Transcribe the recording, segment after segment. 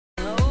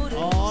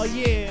Oh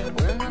yeah.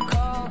 When the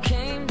call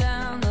came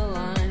down the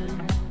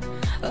line,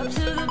 up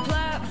to the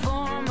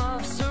platform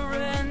of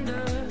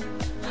surrender,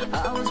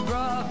 I was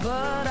brought,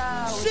 but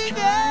I was Sing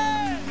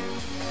kind.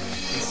 it!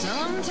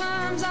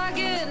 Sometimes I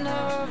get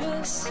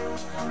nervous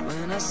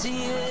when I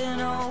see an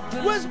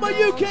open Where's my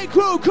door. UK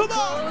crew? Come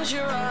on! Close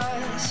your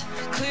eyes,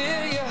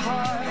 clear your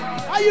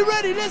heart. Are you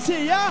ready? Let's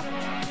hear ya.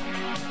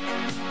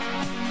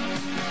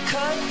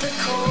 Cut the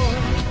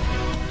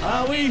cord.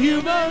 Are we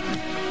human?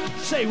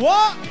 Say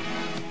what?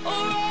 Or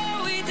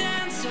are we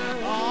dancers?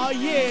 Oh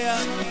yeah.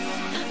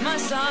 My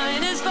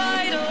sign is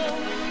vital.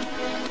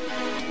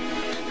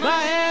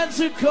 My hands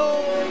are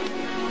cold,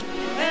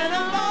 and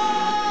I'm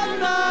on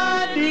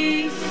my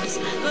knees.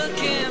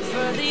 Looking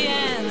for the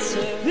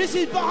answer. This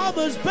is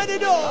Bahamas,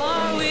 Benidorm.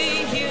 Are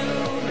we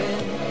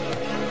human?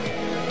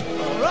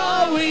 Or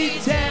are we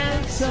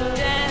dancer?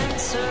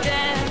 Dancer,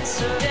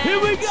 dancer, dancer. Here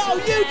we go,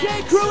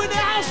 UK crew in the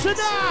house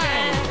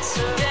tonight.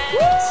 Dancer,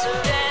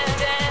 dancer, dancer.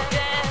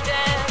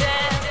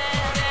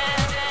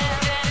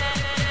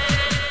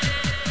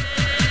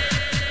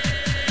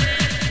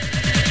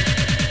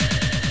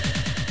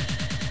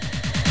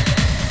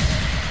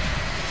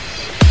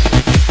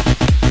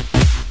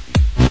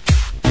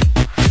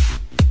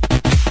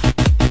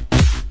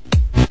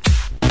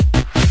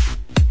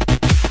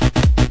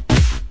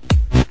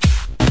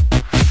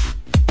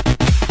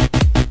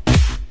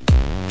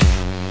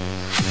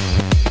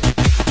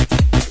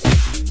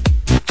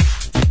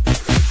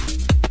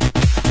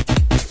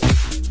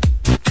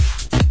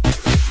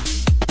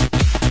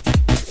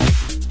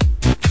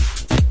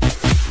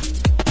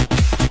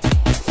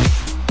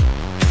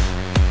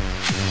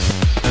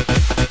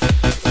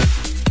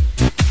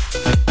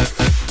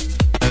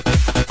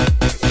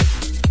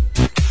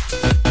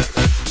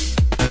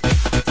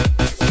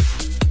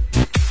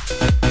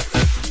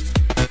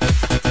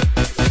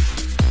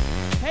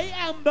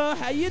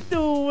 How you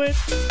doing?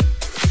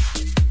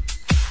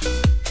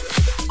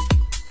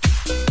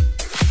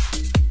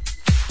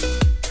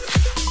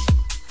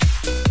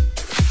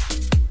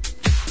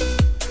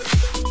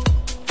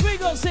 We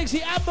got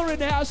sexy Amber in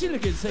the house. You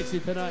looking sexy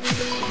tonight.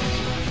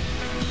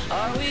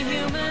 Are we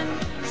human?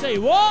 Say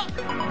what?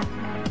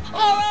 Or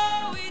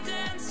are we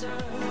dancer?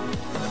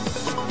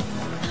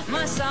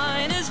 My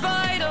sign is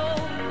vital.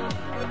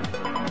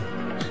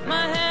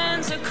 My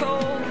hands are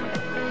cold.